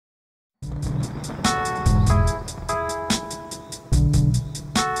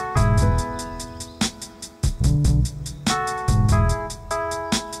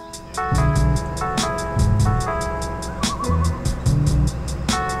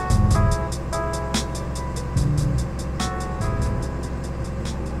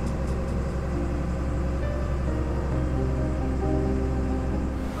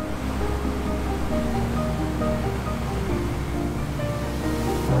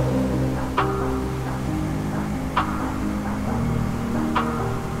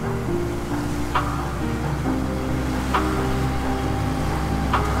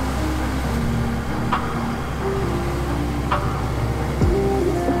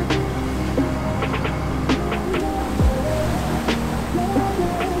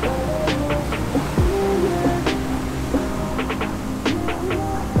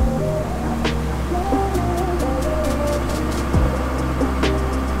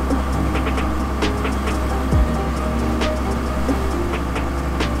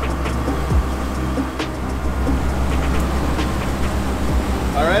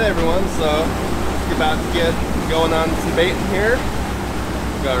Alright everyone, so we're about to get going on some baiting here.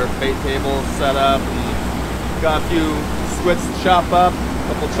 We've got our bait table set up and got a few squids to chop up,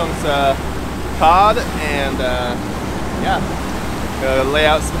 a couple chunks of cod, and yeah, gonna lay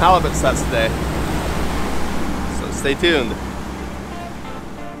out some halibut sets today. So stay tuned.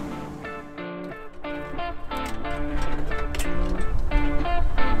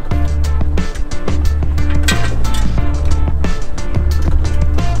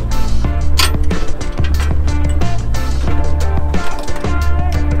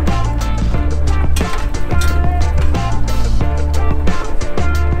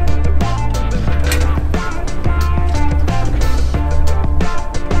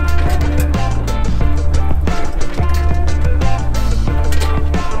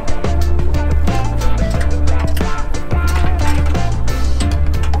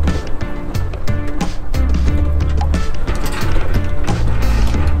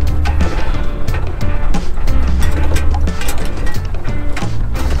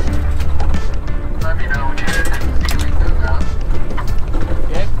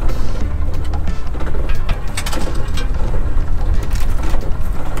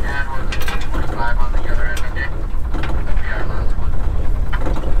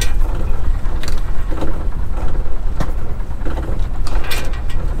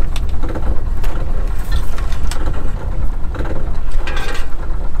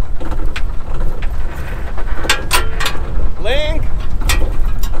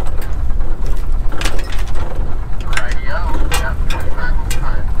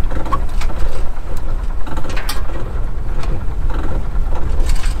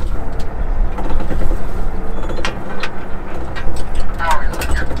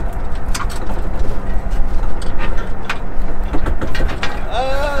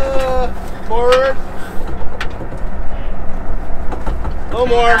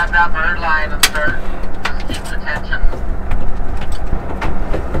 More. Grab that bird line and start just keep the tension.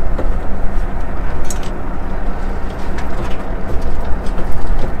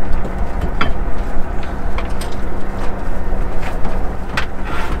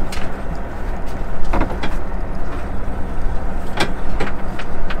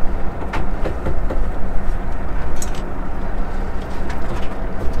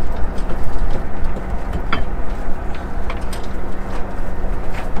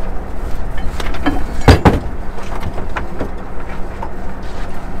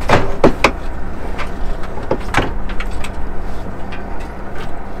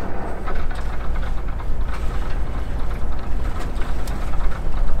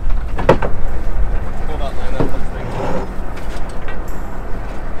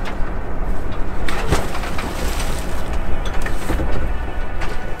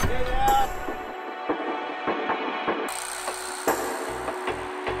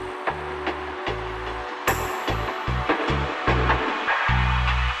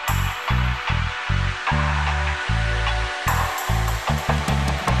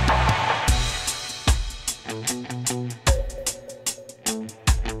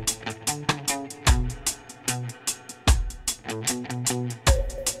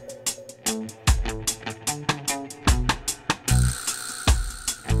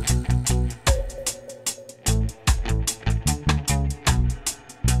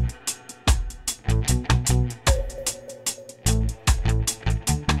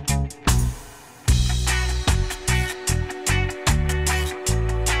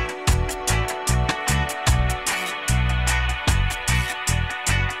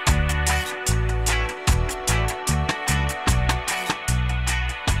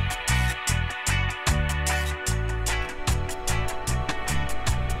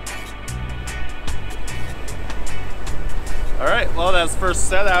 Alright, well that's first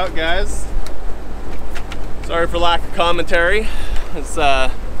set out, guys. Sorry for lack of commentary. It's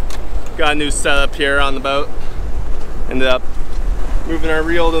got a new setup here on the boat. Ended up moving our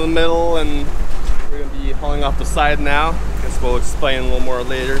reel to the middle and we're going to be hauling off the side now. Guess we'll explain a little more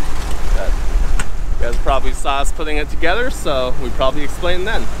later. But You guys probably saw us putting it together, so we probably explained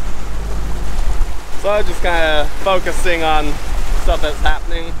then. So I'm just kind of focusing on stuff that's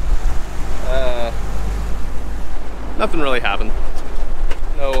happening. Nothing really happened.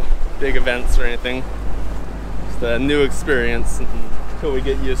 No big events or anything. Just a new experience. Until we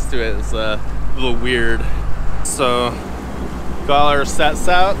get used to it, it's a little weird. So got all our sets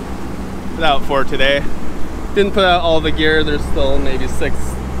out. Put out for today. Didn't put out all the gear. There's still maybe six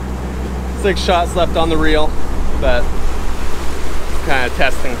shots left on the reel, but kind of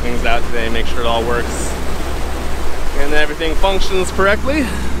testing things out today, make sure it all works and everything functions correctly.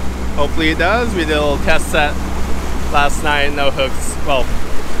 Hopefully it does. We did a little test set last night, no hooks, well,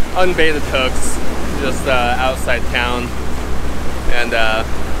 unbaited hooks, just outside town, and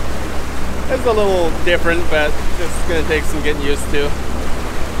it's a little different, but it's gonna take some getting used to.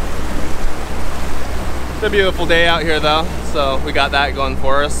 It's a beautiful day out here though, so we got that going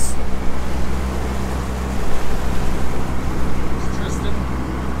for us.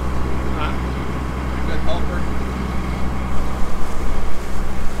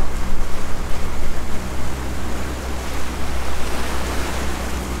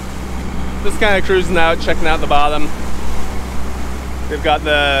 Just kind of cruising out, checking out the bottom. They've got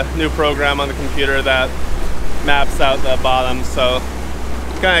the new program on the computer that maps out the bottom, so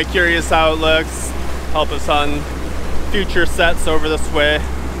kind of curious how it looks. Help us on future sets over this way.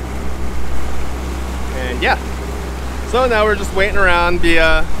 And yeah, so now we're just waiting around, be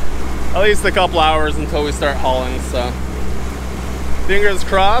at least a couple hours until we start hauling. So fingers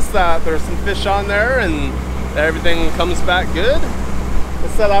crossed that there's some fish on there and everything comes back good.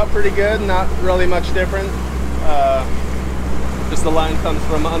 It's set out pretty good, not really much different. Just the line comes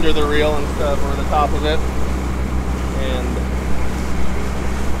from under the reel instead of over the top of it. And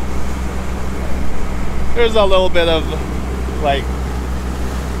there's a little bit of, like,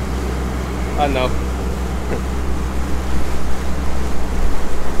 I don't know.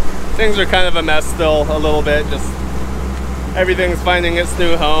 Things are kind of a mess still, a little bit. Just everything's finding its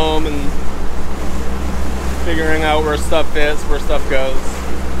new home and figuring out where stuff fits, where stuff goes.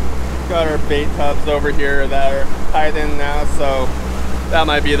 Got our bait tubs over here that are tied in now, so that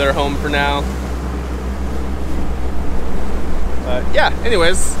might be their home for now. But yeah,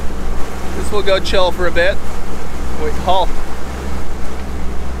 anyways, this will go chill for a bit. Wait, haul.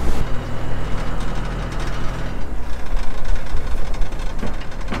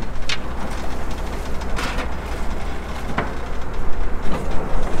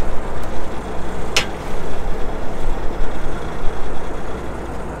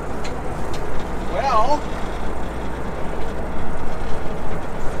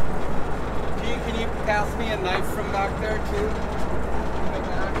 Pass me a knife from back there too.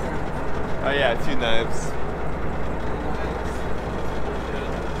 Oh yeah, 2 knives.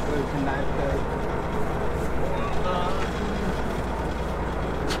 Where's the knife there?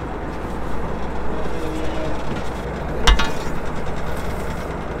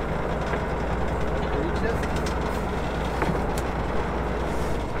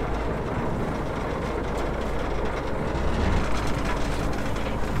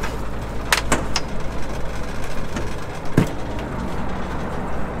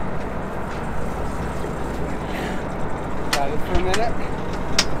 For a minute?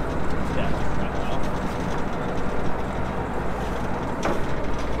 Yeah, right now.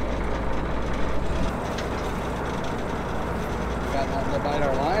 Got nothing to bite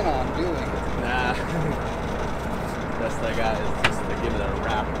our line on, do we? Nah. Best I got is just to give it a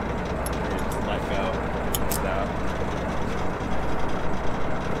wrap. And just let go. So.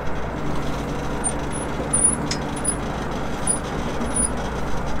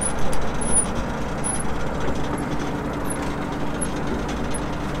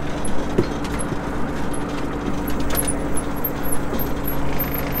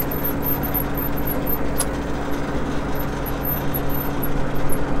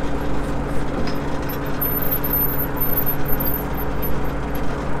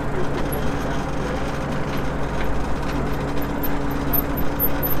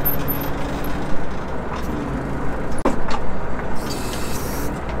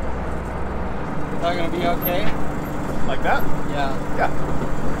 Is that gonna be okay? Like that? Yeah. Yeah.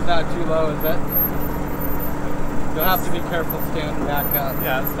 It's not too low, is it? You'll have to be careful standing back up.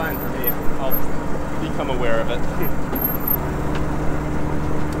 Yeah, it's fine for me. I'll become aware of it.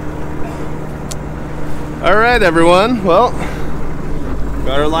 Alright everyone, well,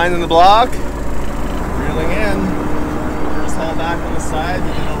 got our line in the block, reeling in, first haul back on the side,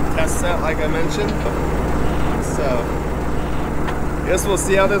 did a little test set like I mentioned, so guess we'll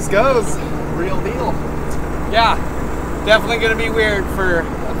see how this goes, real deal. Yeah, definitely gonna be weird for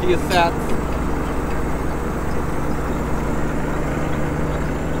a few sets.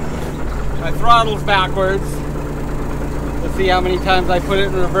 My throttle's backwards. Let's see how many times I put it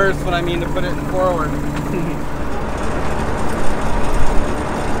in reverse when I mean to put it in forward.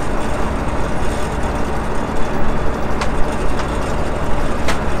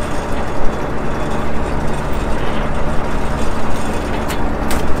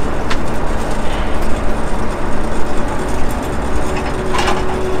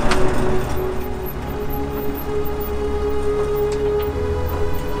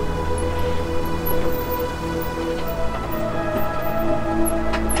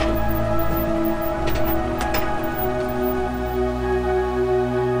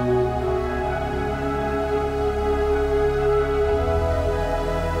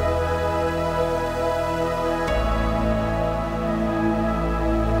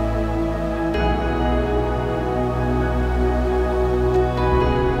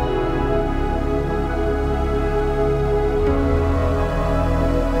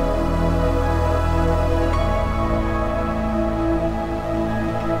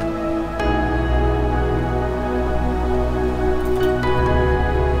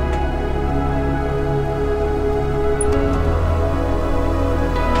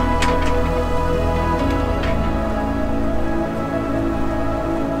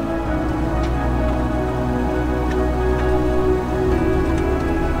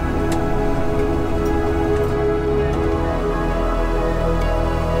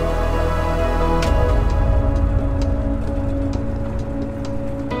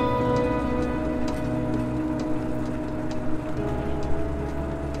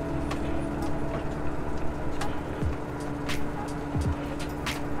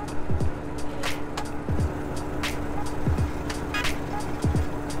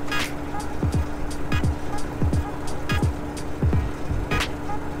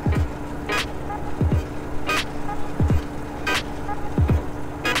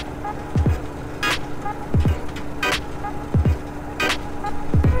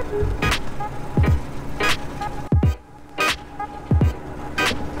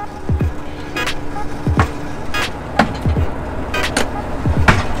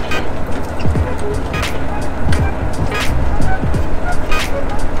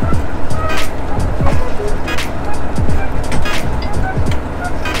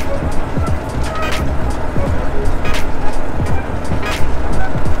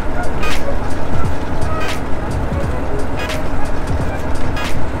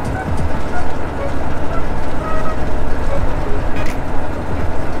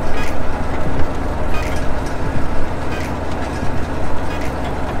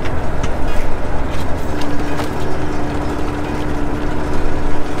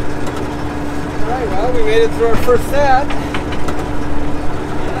 We made it through our first set. Yeah.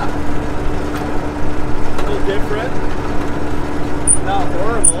 A little different. Not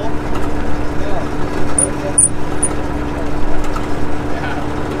horrible. Yeah.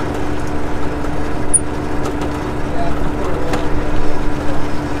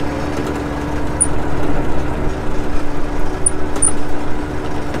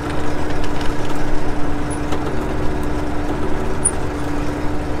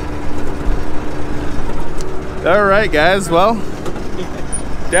 All right, guys. Well,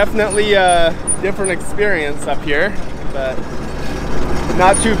 definitely a different experience up here, but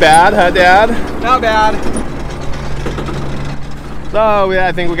not too bad, huh, Dad? Not bad. So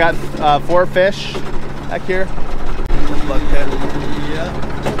I think we got 4 fish back here. Look at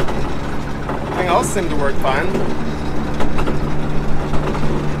everything else seemed to work fine.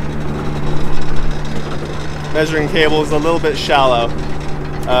 Measuring cable is a little bit shallow.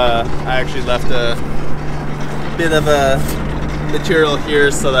 I actually left a bit of a material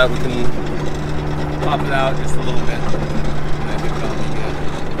here so that we can pop it out just a little bit. I think that'll be good.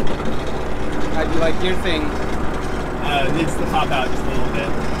 How'd you like your thing? It needs to pop out just a little bit.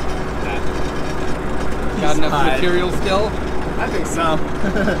 Got enough material still? I think so.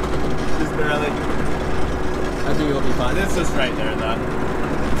 Just barely. I think it'll be fine. It's just right there though.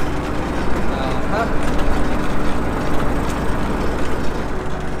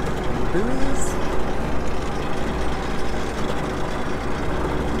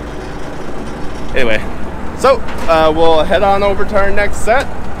 Anyway, so we'll head on over to our next set.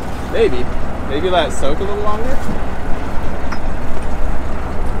 Maybe let it soak a little longer.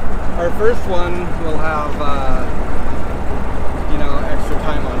 Our first one will have, you know, extra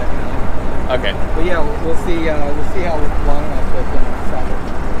time on it now. Okay. But yeah, we'll see how long that takes in a second.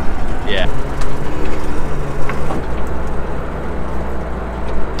 Yeah.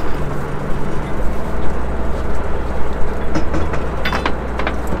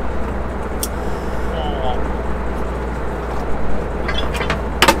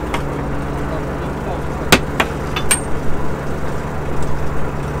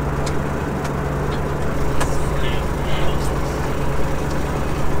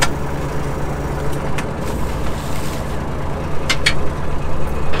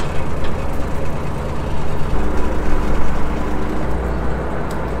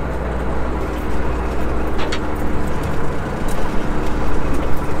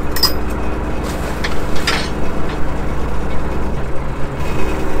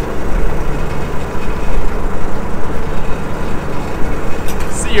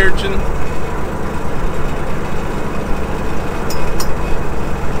 sea urchin.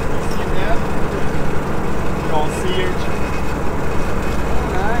 See that? Called sea urchin.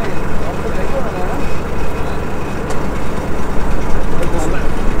 Nice. That's a big one, huh?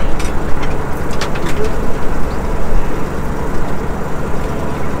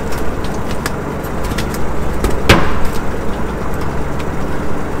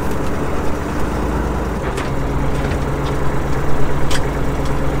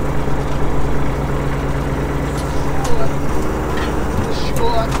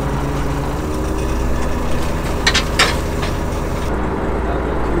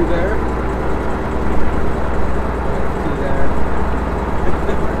 Two there.